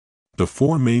The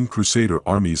four main Crusader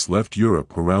armies left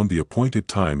Europe around the appointed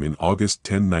time in August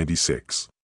 1096.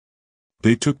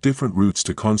 They took different routes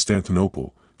to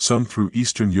Constantinople, some through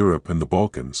Eastern Europe and the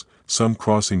Balkans, some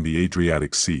crossing the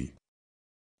Adriatic Sea.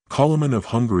 Coloman of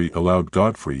Hungary allowed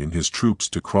Godfrey and his troops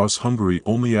to cross Hungary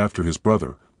only after his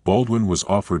brother, Baldwin, was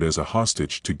offered as a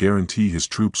hostage to guarantee his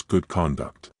troops good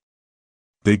conduct.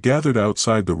 They gathered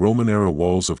outside the Roman-era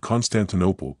walls of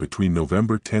Constantinople between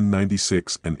November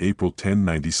 1096 and April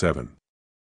 1097.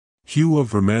 Hugh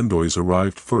of Vermandois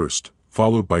arrived first,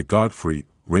 followed by Godfrey,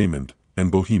 Raymond,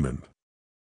 and Bohemond.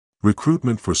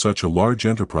 Recruitment for such a large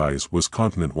enterprise was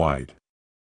continent-wide.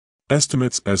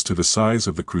 Estimates as to the size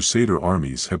of the Crusader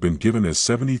armies have been given as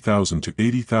 70,000 to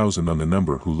 80,000 on the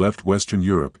number who left Western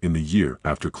Europe in the year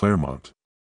after Clermont.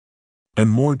 And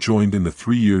more joined in the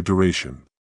 3-year duration.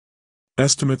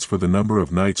 Estimates for the number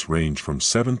of knights range from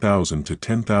 7,000 to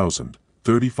 10,000,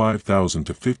 35,000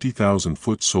 to 50,000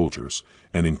 foot soldiers,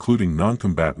 and including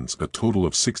non-combatants a total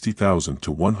of 60,000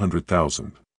 to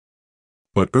 100,000.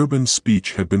 But Urban's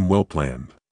speech had been well planned.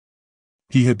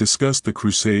 He had discussed the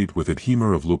crusade with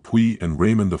Adhemer of Le Puy and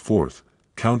Raymond IV,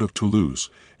 Count of Toulouse,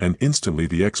 and instantly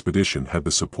the expedition had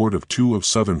the support of two of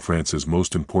southern France's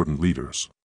most important leaders.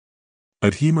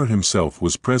 Adhemer himself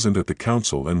was present at the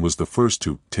council and was the first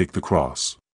to take the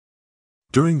cross.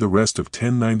 During the rest of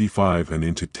 1095 and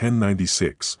into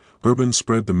 1096, Urban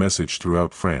spread the message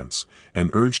throughout France,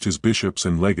 and urged his bishops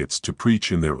and legates to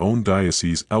preach in their own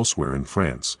dioceses elsewhere in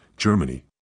France, Germany,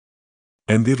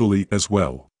 and Italy as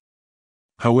well.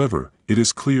 However, it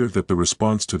is clear that the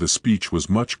response to the speech was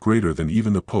much greater than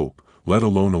even the Pope, let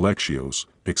alone Alexios,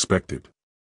 expected.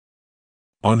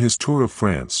 On his tour of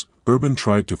France, Urban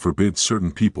tried to forbid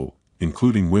certain people,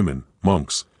 including women,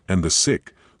 monks, and the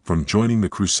sick, from joining the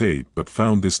crusade but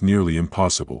found this nearly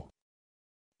impossible.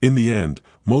 In the end,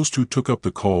 most who took up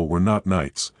the call were not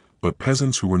knights, but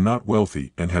peasants who were not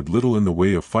wealthy and had little in the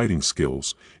way of fighting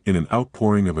skills, in an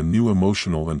outpouring of a new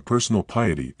emotional and personal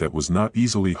piety that was not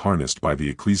easily harnessed by the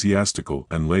ecclesiastical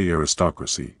and lay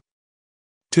aristocracy.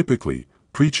 Typically,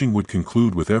 preaching would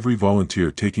conclude with every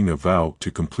volunteer taking a vow to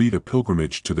complete a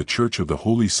pilgrimage to the Church of the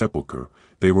Holy Sepulchre.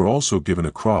 They were also given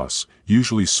a cross,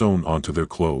 usually sewn onto their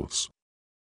clothes.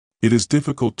 It is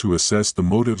difficult to assess the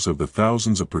motives of the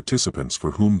thousands of participants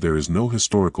for whom there is no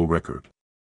historical record,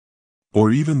 or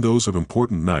even those of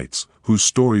important knights, whose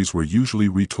stories were usually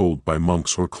retold by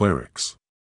monks or clerics.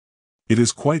 It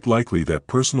is quite likely that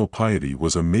personal piety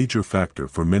was a major factor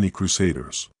for many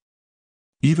crusaders.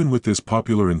 Even with this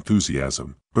popular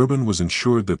enthusiasm, Urban was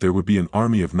ensured that there would be an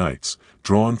army of knights,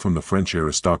 drawn from the French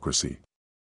aristocracy.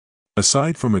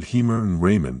 Aside from Adhemer and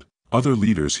Raymond, other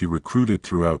leaders he recruited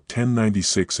throughout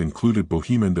 1096 included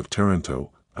Bohemond of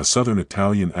Taranto, a southern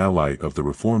Italian ally of the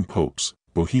reformed popes,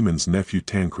 Bohemond's nephew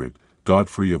Tancred,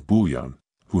 Godfrey of Bouillon,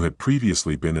 who had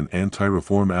previously been an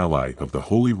anti-reform ally of the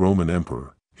Holy Roman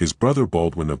Emperor, his brother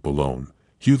Baldwin of Boulogne,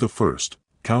 Hugh I,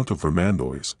 Count of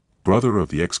Vermandois, brother of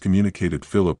the excommunicated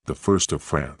Philip I of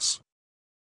France,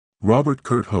 Robert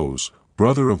Curthose,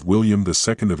 brother of William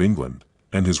II of England,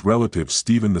 and his relative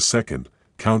Stephen II,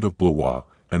 Count of Blois,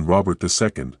 and Robert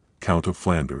II, Count of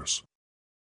Flanders.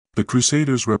 The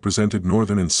Crusaders represented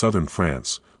northern and southern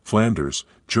France, Flanders,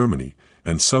 Germany,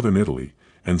 and southern Italy,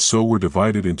 and so were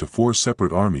divided into 4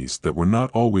 separate armies that were not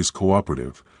always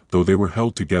cooperative, though they were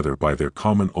held together by their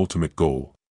common ultimate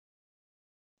goal.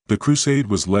 The crusade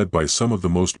was led by some of the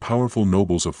most powerful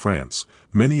nobles of France,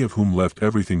 many of whom left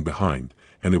everything behind,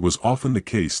 and it was often the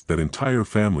case that entire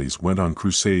families went on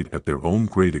crusade at their own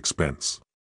great expense.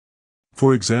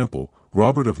 For example,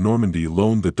 Robert of Normandy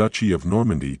loaned the Duchy of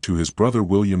Normandy to his brother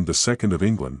William II of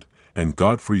England, and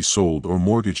Godfrey sold or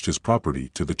mortgaged his property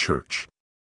to the church.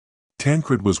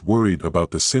 Tancred was worried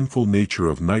about the sinful nature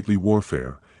of knightly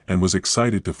warfare, and was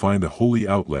excited to find a holy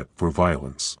outlet for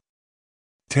violence.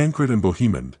 Tancred and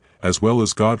Bohemond, as well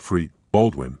as Godfrey,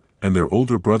 Baldwin, and their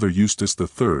older brother Eustace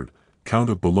III, Count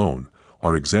of Boulogne,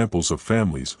 are examples of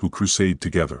families who crusade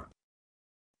together.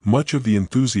 Much of the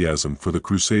enthusiasm for the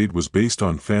crusade was based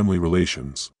on family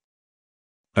relations,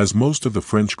 as most of the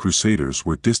French crusaders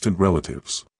were distant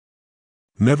relatives.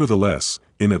 Nevertheless,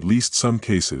 in at least some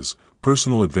cases,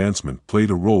 personal advancement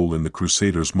played a role in the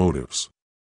crusaders' motives.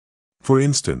 For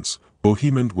instance,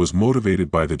 Bohemond was motivated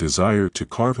by the desire to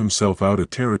carve himself out a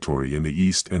territory in the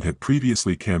east and had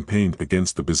previously campaigned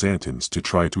against the Byzantines to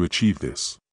try to achieve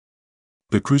this.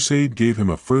 The crusade gave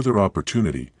him a further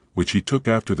opportunity, which he took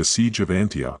after the siege of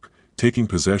Antioch, taking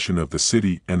possession of the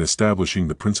city and establishing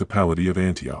the Principality of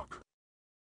Antioch.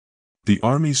 The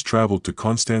armies traveled to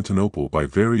Constantinople by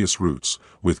various routes,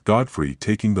 with Godfrey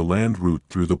taking the land route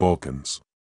through the Balkans.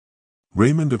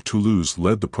 Raymond of Toulouse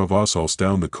led the Provençals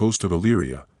down the coast of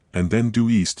Illyria, and then due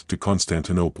east to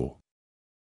Constantinople.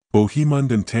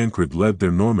 Bohemond and Tancred led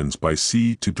their Normans by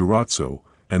sea to Durazzo,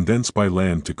 and thence by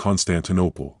land to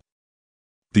Constantinople.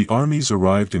 The armies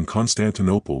arrived in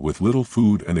Constantinople with little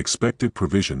food and expected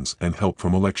provisions and help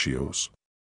from Alexios.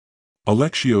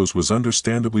 Alexios was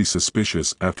understandably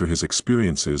suspicious after his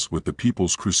experiences with the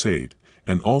People's Crusade,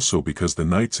 and also because the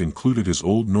knights included his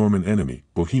old Norman enemy,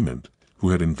 Bohemond, who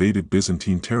had invaded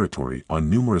Byzantine territory on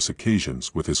numerous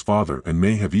occasions with his father and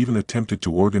may have even attempted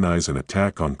to organize an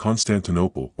attack on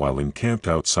Constantinople while encamped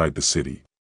outside the city.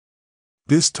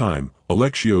 This time,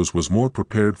 Alexios was more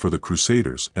prepared for the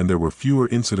Crusaders and there were fewer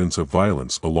incidents of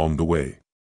violence along the way.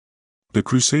 The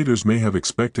Crusaders may have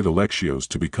expected Alexios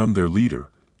to become their leader,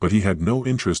 but he had no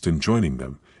interest in joining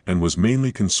them, and was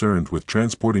mainly concerned with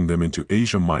transporting them into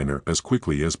Asia Minor as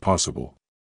quickly as possible.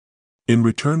 In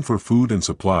return for food and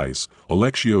supplies,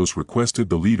 Alexios requested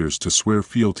the leaders to swear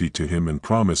fealty to him and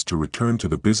promise to return to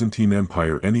the Byzantine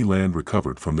Empire any land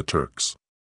recovered from the Turks.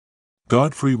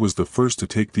 Godfrey was the first to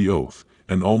take the oath,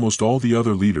 and almost all the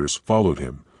other leaders followed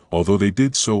him, although they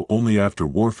did so only after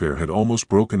warfare had almost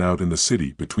broken out in the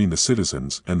city between the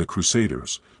citizens and the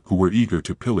Crusaders, who were eager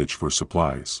to pillage for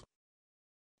supplies.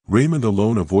 Raymond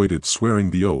alone avoided swearing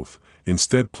the oath,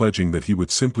 instead pledging that he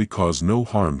would simply cause no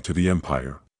harm to the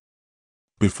empire.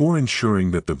 Before ensuring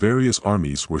that the various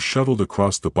armies were shuttled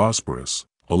across the Bosporus,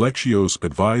 Alexios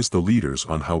advised the leaders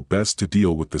on how best to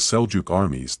deal with the Seljuk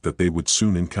armies that they would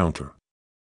soon encounter.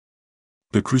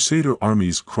 The Crusader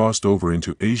armies crossed over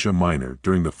into Asia Minor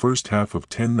during the first half of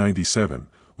 1097,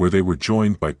 where they were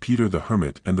joined by Peter the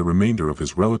Hermit and the remainder of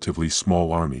his relatively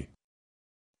small army.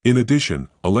 In addition,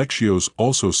 Alexios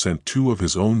also sent two of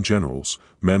his own generals,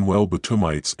 Manuel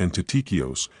Boutoumites and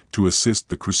Tatikios, to assist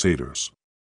the Crusaders.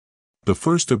 The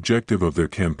first objective of their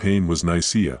campaign was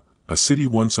Nicaea, a city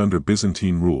once under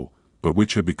Byzantine rule, but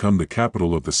which had become the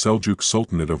capital of the Seljuk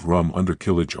Sultanate of Rûm under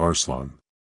Kilij Arslan.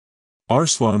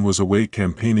 Arslan was away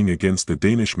campaigning against the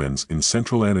Danishmends in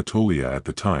central Anatolia at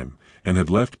the time, and had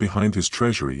left behind his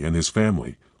treasury and his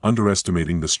family,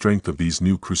 underestimating the strength of these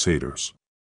new crusaders.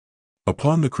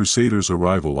 Upon the Crusaders'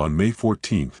 arrival on May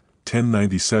 14,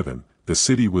 1097, the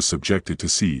city was subjected to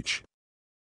siege.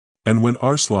 And when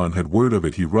Arslan had word of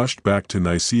it, he rushed back to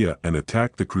Nicaea and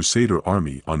attacked the Crusader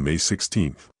army on May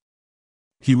 16.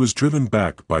 He was driven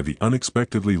back by the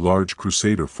unexpectedly large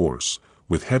Crusader force,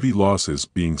 with heavy losses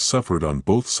being suffered on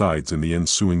both sides in the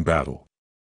ensuing battle.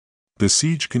 The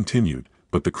siege continued,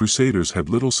 but the Crusaders had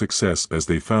little success as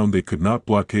they found they could not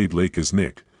blockade Lake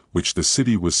Iznik, which the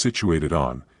city was situated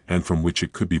on, and from which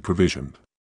it could be provisioned.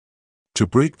 To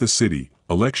break the city,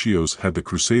 Alexios had the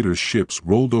Crusaders' ships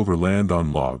rolled over land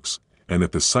on logs, and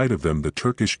at the sight of them the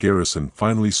Turkish garrison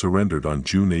finally surrendered on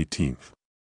June 18.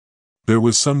 There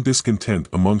was some discontent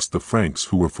amongst the Franks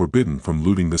who were forbidden from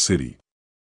looting the city.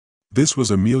 This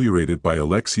was ameliorated by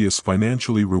Alexios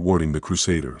financially rewarding the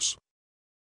Crusaders.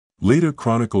 Later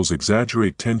chronicles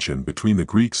exaggerate tension between the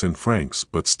Greeks and Franks,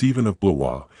 but Stephen of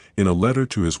Blois, in a letter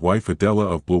to his wife Adela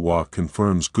of Blois,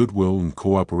 confirms goodwill and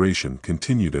cooperation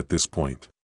continued at this point.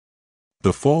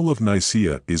 The fall of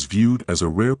Nicaea is viewed as a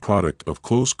rare product of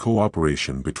close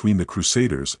cooperation between the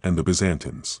Crusaders and the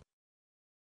Byzantines.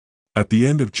 At the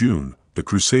end of June, the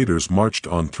Crusaders marched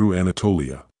on through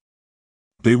Anatolia.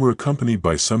 They were accompanied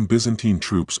by some Byzantine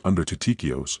troops under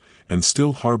Tatikios, and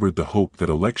still harbored the hope that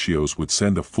Alexios would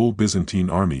send a full Byzantine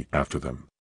army after them.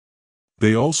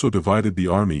 They also divided the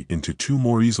army into two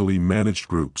more easily managed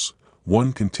groups,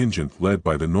 one contingent led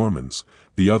by the Normans,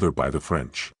 the other by the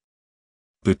French.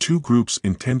 The two groups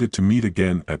intended to meet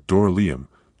again at Dorylaeum,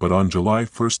 but on July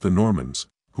 1 the Normans,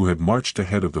 who had marched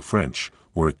ahead of the French,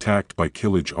 were attacked by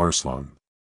Kilij Arslan.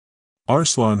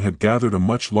 Arslan had gathered a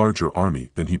much larger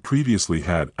army than he previously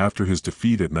had after his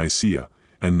defeat at Nicaea,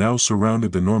 and now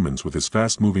surrounded the Normans with his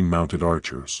fast-moving mounted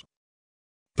archers.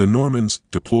 The Normans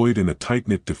deployed in a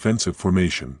tight-knit defensive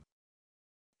formation,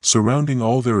 surrounding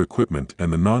all their equipment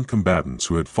and the non-combatants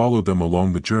who had followed them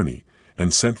along the journey,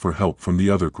 and sent for help from the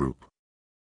other group.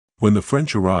 When the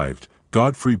French arrived,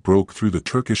 Godfrey broke through the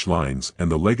Turkish lines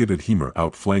and the legate Adhemar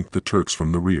outflanked the Turks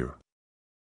from the rear.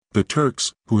 The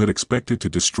Turks, who had expected to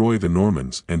destroy the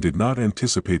Normans and did not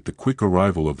anticipate the quick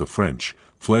arrival of the French,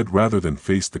 fled rather than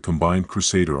face the combined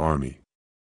Crusader army.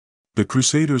 The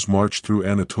Crusaders' march through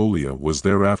Anatolia was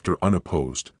thereafter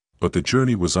unopposed, but the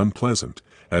journey was unpleasant,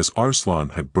 as Arslan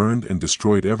had burned and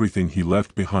destroyed everything he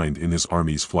left behind in his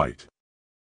army's flight.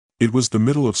 It was the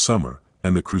middle of summer,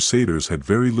 and the Crusaders had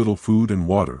very little food and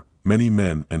water. Many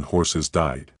men and horses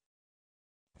died.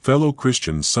 Fellow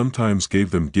Christians sometimes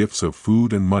gave them gifts of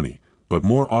food and money, but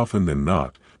more often than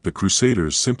not, the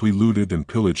Crusaders simply looted and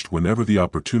pillaged whenever the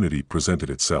opportunity presented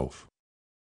itself.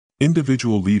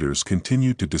 Individual leaders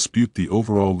continued to dispute the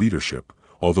overall leadership,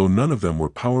 although none of them were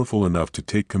powerful enough to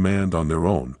take command on their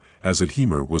own, as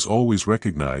Adhemar was always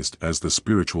recognized as the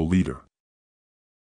spiritual leader.